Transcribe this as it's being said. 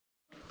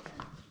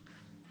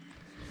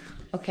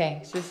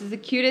Okay, so this is the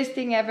cutest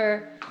thing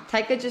ever.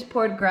 Taika just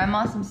poured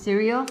Grandma some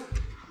cereal.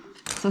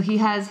 So he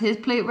has his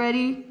plate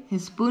ready,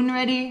 his spoon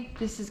ready.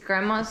 This is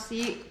Grandma's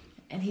seat,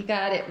 and he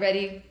got it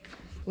ready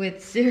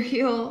with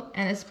cereal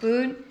and a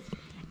spoon.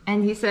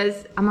 And he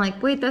says, I'm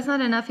like, wait, that's not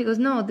enough. He goes,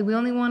 no, we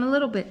only want a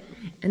little bit.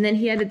 And then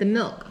he added the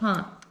milk,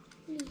 huh?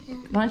 Yeah.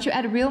 Why don't you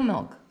add real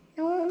milk?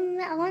 No,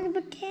 I want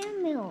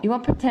pretend milk. You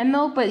want pretend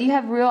milk, but you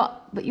have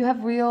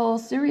real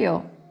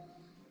cereal.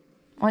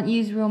 Why don't you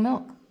use real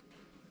milk?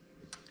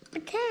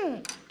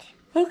 Pretend.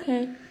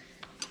 Okay.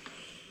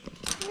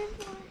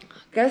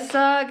 Guess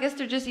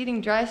they're just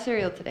eating dry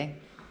cereal today.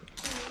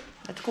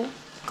 That's cool.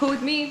 Cool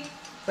with me.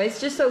 But it's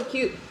just so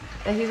cute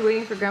that he's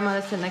waiting for Grandma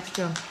to sit next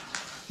to him.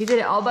 He did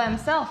it all by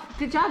himself.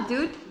 Good job,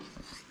 dude.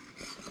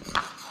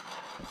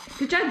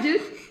 Good job,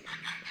 dude.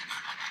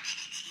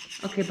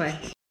 Okay, bye.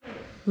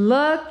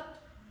 Look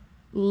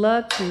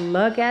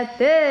at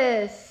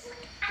this.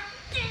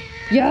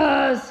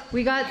 Yes,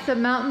 we got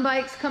some mountain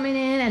bikes coming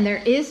in, and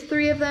there is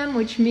 3 of them,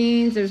 which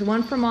means there's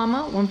one for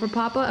Mama, one for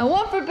Papa, and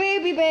one for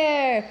Baby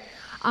Bear.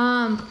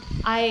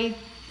 I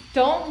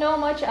don't know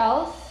much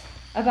else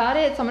about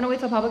it, so I'm gonna wait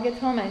till Papa gets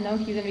home. I know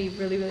he's gonna be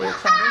really, really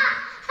excited.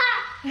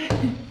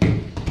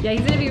 Yeah,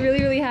 he's gonna be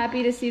really, really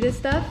happy to see this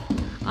stuff.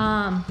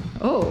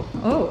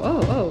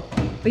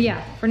 But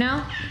yeah, for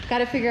now,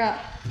 gotta figure out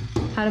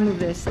how to move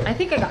this. I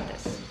think I got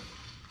this.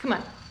 Come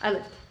on, I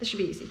lift. This should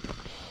be easy.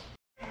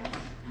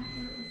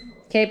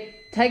 Okay,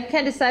 Tyke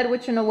can't decide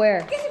which one to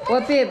wear.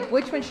 What bib?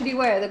 Which one should he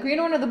wear? The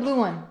green one or the blue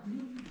one?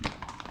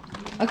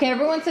 Okay,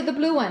 everyone said the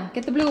blue one.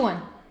 Get the blue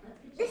one.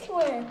 This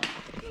one.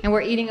 And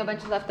we're eating a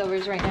bunch of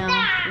leftovers right now.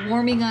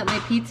 Warming up my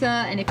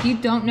pizza. And if you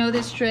don't know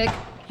this trick,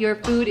 your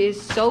food is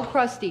so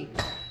crusty.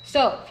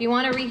 So if you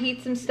want to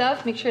reheat some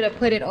stuff, make sure to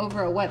put it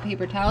over a wet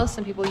paper towel.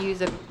 Some people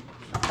use a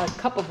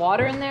cup of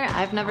water in there.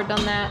 I've never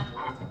done that.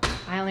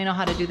 I only know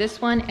how to do this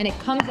one. And it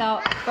comes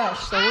out fresh.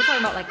 So we're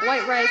talking about like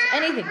white rice,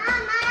 anything.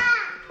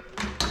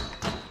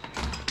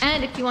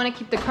 And if you want to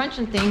keep the crunch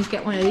in things,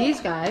 get one of these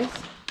guys.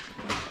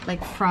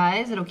 Like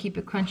fries, it'll keep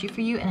it crunchy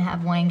for you and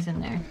have wangs in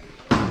there.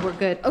 We're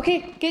good.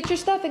 Okay, get your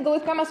stuff and go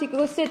with Grandma so you can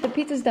go sit. The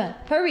pizza's done.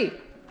 Hurry.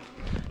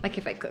 Like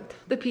if I cooked.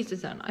 The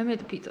pizza's done. I made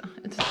the pizza.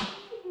 It's done.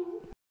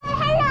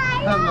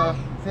 Hello.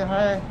 Say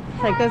hi.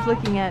 Taika's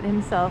looking at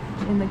himself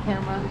in the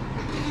camera.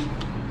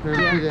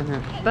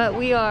 Yeah. But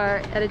we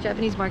are at a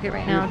Japanese market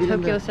right now,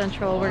 Tokyo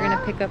Central. We're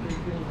gonna pick up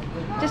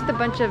just a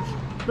bunch of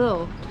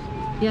little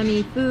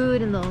yummy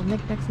food and little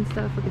knickknacks and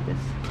stuff. Look at this.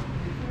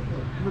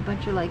 A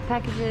bunch of like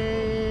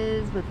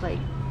packages with like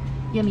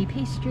yummy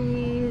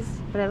pastries.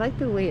 But I like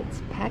the way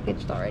it's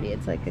packaged already.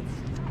 It's like it's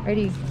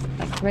already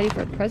like ready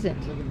for a present.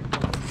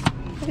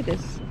 Look at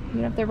this.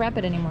 You don't have to wrap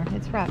it anymore.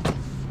 It's wrapped.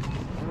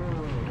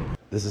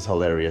 This is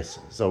hilarious.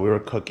 So we were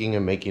cooking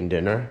and making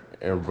dinner,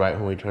 and right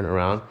when we turn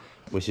around,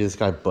 we see this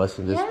guy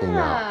busting this thing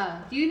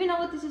out. Do you even know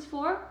what this is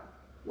for?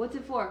 What's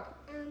it for?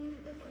 For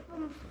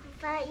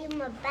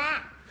my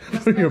back.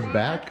 For your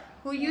back?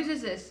 Who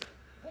uses this?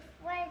 It's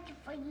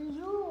for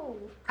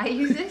you. I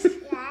use this?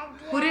 Yeah.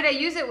 Who did I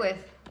use it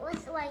with?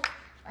 It's like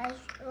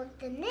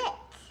the knit.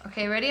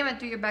 Okay, ready? I'm gonna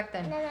do your back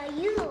then. No,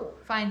 you.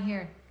 Fine,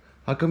 here.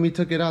 How come you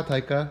took it out,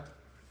 Taika?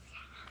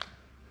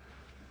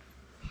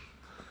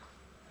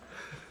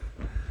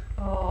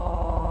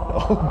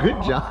 Oh,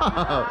 good job.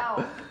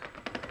 Wow.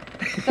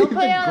 Don't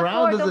put it on the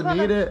ground floor. doesn't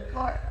need it.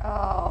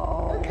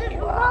 Oh. Look at the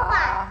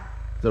robot.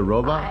 The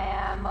robot? I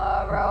am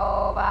a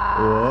robot.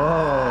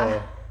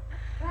 Whoa.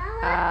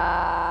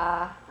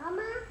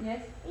 Mama?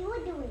 Yes? You were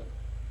doing.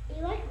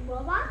 You like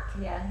robots?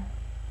 Yeah.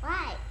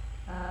 Why?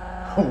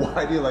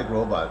 Why do you like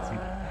robots?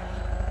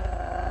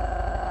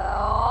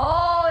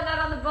 Oh, not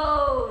on the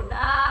bone.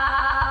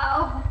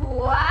 Oh,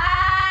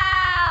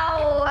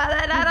 wow.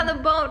 Not on the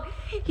bone.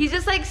 He's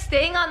just like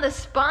staying on the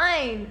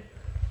spine.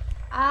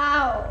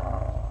 Ow.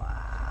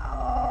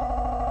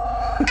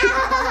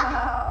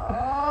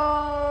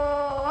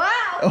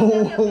 Oh,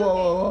 whoa, whoa,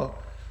 whoa.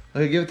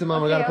 Okay, give it to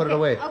Mama. I gotta put it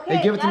away. Okay,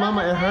 Hey, give it to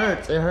Mama. It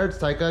hurts. It hurts,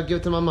 Taika. Give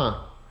it to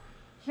Mama.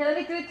 Here, let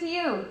me do it to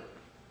you.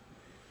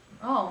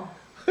 Oh,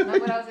 not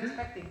what I was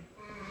expecting.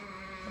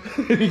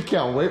 He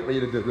can't wait for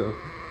you to do this.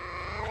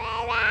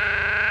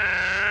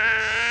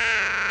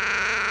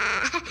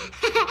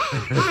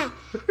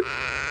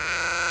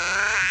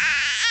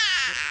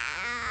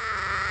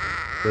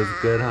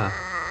 That's good, huh?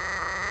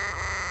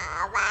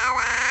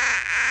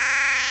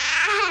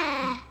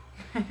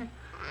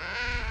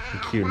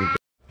 Cute.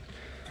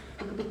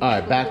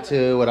 Alright, back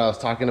to what I was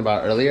talking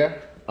about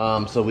earlier.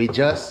 So we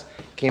just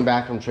came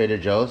back from Trader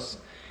Joe's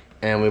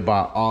and we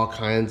bought all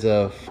kinds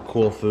of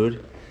cool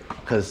food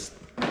because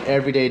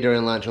every day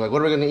during lunch we're like,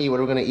 what are we gonna eat? What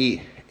are we gonna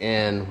eat?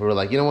 And we were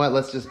like, you know what?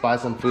 Let's just buy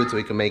some food so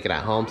we can make it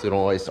at home so we don't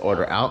always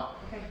order out.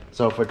 Okay.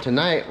 So for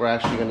tonight, we're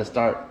actually gonna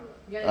start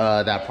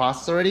that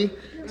process already.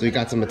 So we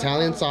got some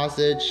Italian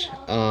sausage,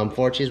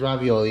 4 cheese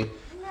ravioli,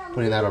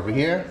 putting that over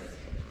here.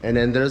 And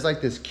then there's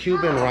like this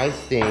Cuban rice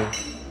thing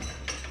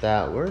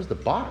that, where's the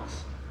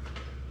box?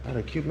 Got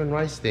a Cuban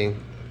rice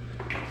thing.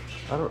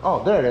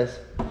 Oh, there it is.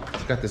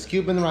 It's got this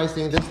Cuban rice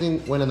thing. This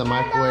thing went in the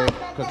microwave,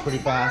 cooked pretty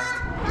fast.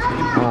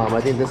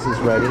 I think this is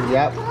ready.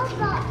 Yep.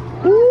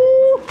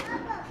 Woo!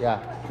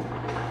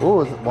 Yeah.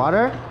 Ooh, is it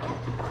water?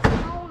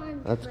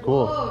 That's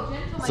cool.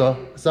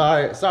 So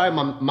sorry,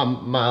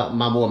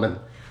 my woman.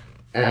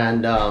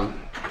 And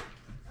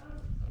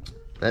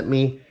let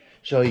me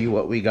show you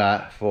what we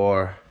got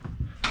for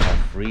our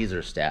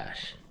freezer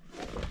stash.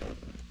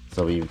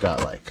 So we've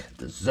got like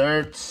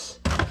desserts.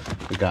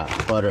 We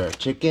got butter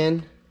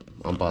chicken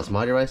on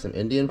basmati rice, some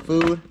Indian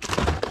food.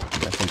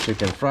 Got some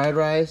chicken fried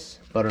rice,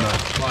 butternut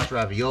squash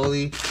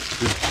ravioli.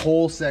 This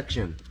whole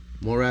section,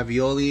 more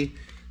ravioli.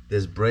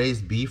 This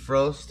braised beef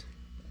roast.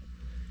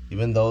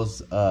 Even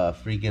those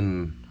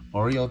freaking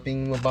Oreo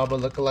thingamabobber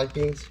lookalike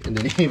things. And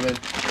then even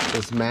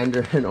this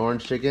mandarin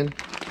orange chicken.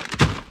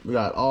 We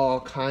got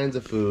all kinds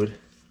of food,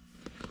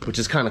 which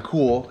is kind of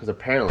cool because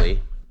apparently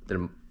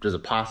there's a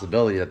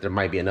possibility that there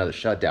might be another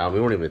shutdown.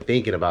 We weren't even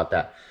thinking about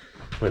that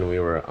when we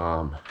were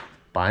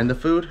buying the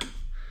food.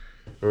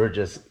 We were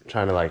just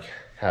trying to like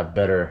have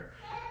better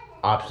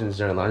options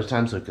during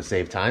lunchtime so we could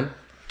save time.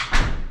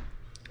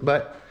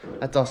 But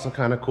that's also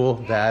kind of cool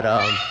that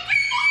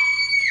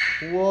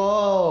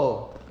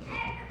whoa,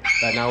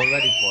 that now we're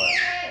ready for it.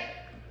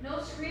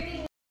 No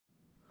screaming.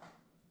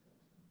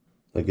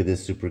 Look at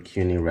this super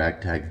cutie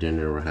ragtag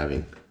dinner we're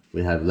having.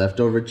 We have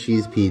leftover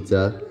cheese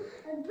pizza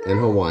and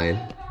Hawaiian,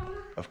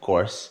 of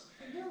course.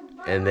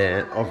 And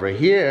then over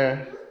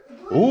here,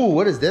 ooh,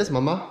 what is this,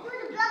 Mama?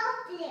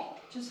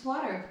 Just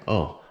water.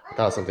 Oh, I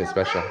thought it was something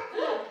special.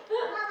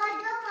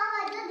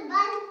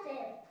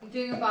 You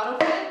doing a bottle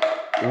flip?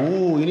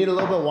 Ooh, you need a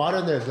little bit of water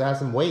in there so it has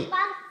some weight.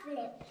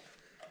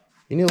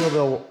 You need a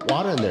little bit of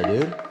water in there,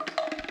 dude.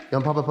 You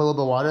want Papa put a little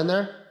bit of water in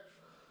there?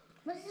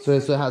 So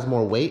it has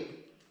more weight?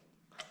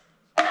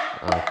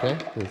 Okay,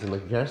 doesn't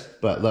look cares.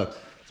 But look,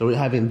 so we're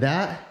having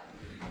that,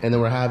 and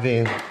then we're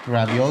having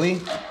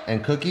ravioli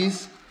and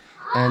cookies.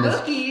 And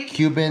this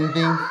Cuban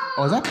thing.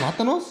 Oh, is that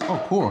plátanos?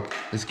 Oh, cool.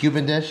 This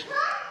Cuban dish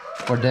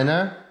for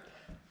dinner.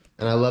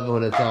 And I love it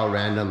when it's all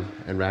random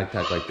and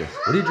ragtag like this.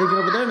 What are you drinking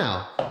over there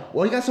now?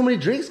 Well, you got so many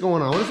drinks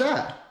going on. What is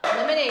that?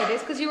 Lemonade.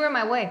 It's because you were in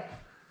my way.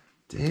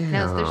 Damn.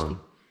 Now it's thirsty.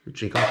 You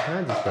drink all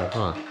kinds of stuff,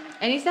 huh?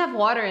 It needs to have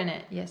water in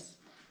it. Yes.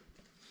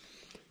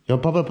 You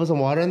want Papa to put some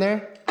water in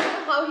there? I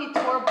don't know how he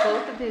tore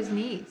both of his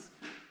knees.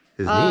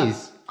 His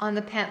knees? On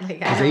the pant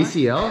leg. His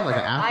ACL? Like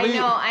an athlete?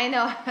 I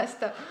know.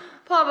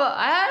 Papa,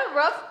 I had a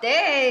rough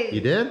day. You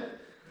did?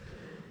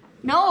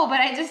 No, but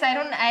I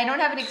don't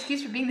have an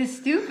excuse for being this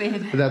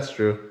stupid. But that's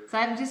true. So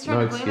I'm just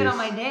trying to blame it on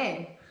my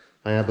day.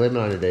 Yeah, blame it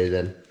on your day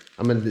then.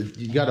 I mean,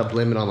 you gotta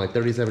blame it on like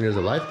 37 years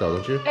of life though,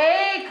 don't you?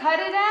 Hey, cut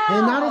it out!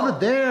 Hey, not over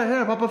there.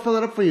 Here, Papa fill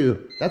it up for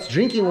you. That's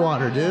drinking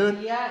water,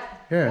 dude. Yeah.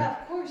 Here.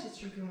 Yeah, of course it's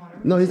drinking water.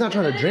 No, he's not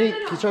trying to drink.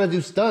 He's trying to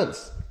do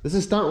stunts. This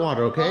is stunt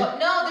water, okay? Oh,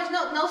 no, there's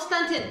no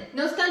stunting.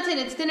 No stunting.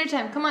 It's dinner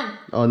time. Come on.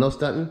 Oh, no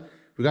stunting?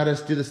 We gotta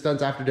do the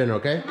stunts after dinner,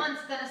 okay? Come on,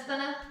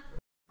 stunna.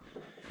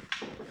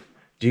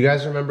 Do you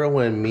guys remember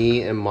when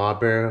me and Ma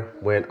Bear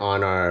went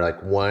on our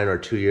like 1 or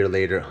 2 year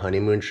later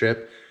honeymoon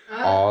trip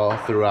all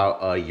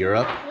throughout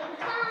Europe?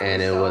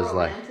 And it was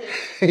like,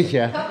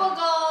 yeah. Couple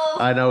goals.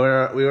 I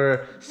know we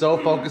were so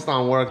focused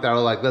on work that we're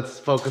like, let's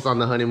focus on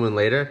the honeymoon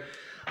later.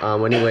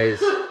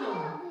 Anyways,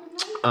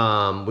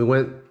 we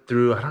went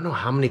through, I don't know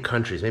how many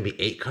countries, maybe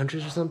 8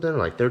 countries or something, or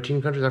like 13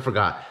 countries, I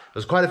forgot.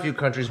 There's quite a few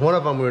countries. One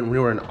of them, we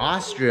were in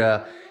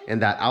Austria in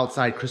that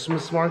outside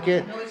Christmas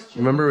market.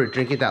 Remember we were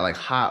drinking that like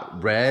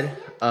hot red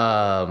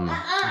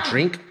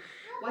drink?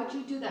 Why'd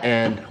you do that?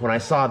 And when I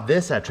saw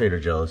this at Trader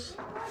Joe's,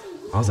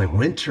 I was like,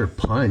 winter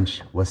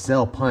punch,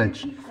 wassail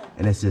punch.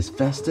 And it's this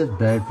festive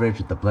beverage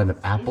with a blend of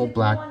apple,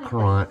 black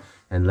currant,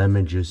 and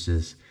lemon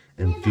juices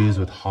infused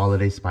with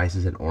holiday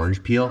spices and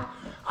orange peel.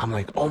 I'm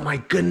like, oh my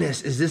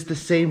goodness, is this the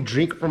same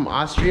drink from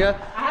Austria?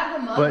 I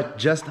have the mug. But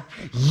just,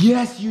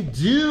 yes, you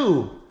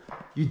do.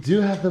 You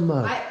do have the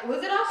mug.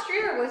 Was it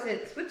Austria or was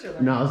it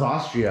Switzerland? No, it was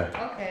Austria.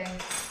 Okay.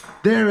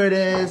 There it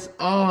is.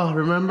 Oh,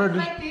 remember?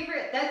 That's my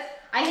favorite.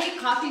 I hate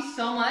coffee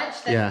so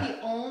much. That's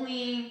the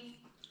only,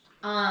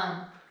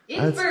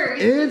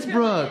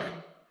 Innsbruck.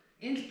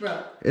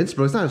 It's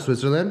not in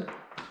Switzerland.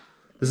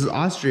 This is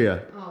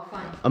Austria. Oh,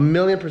 fine.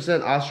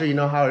 1,000,000% Austria. You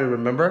know how I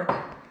remember?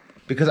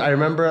 Because I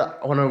remember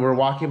when we were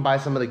walking by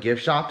some of the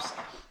gift shops,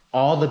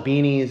 all the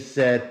beanies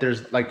said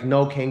there's like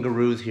no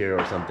kangaroos here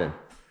or something.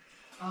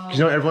 Oh. You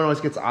know, everyone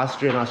always gets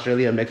Austria and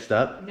Australia mixed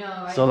up.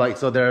 No.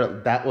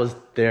 That was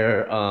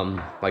their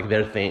like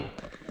their thing.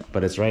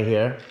 But it's right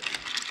here.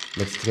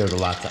 Mixed together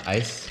with lots of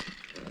ice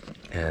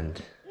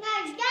and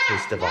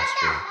taste of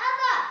Austria.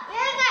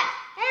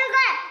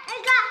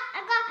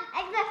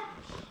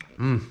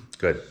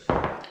 Good.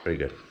 Very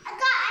good.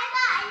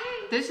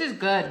 This is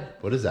good.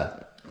 What is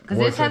that? Because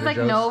this has like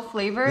no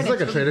flavor. This is like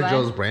a Trader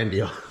Joe's brand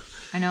deal.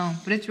 I know,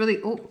 but it's really,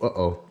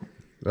 Uh-oh.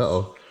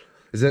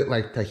 Is it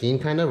like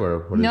tahini kind of or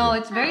what is it? No,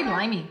 it's very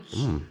limey.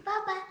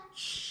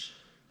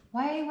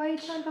 Why are you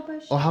telling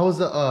Papa? Oh, how was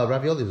the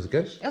ravioli? Was it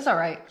good? It was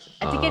alright.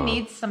 I think it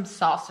needs some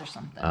sauce or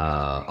something.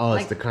 Oh,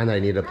 it's the kind that I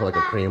need to put like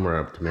a cream or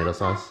a tomato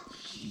sauce?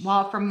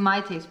 Well, from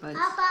my taste buds.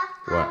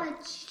 What?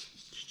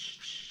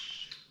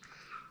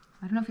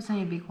 I don't know if he's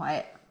telling you to be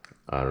quiet.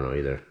 I don't know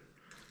either.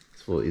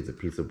 This fool eats a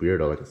piece of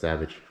weirdo like a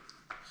savage.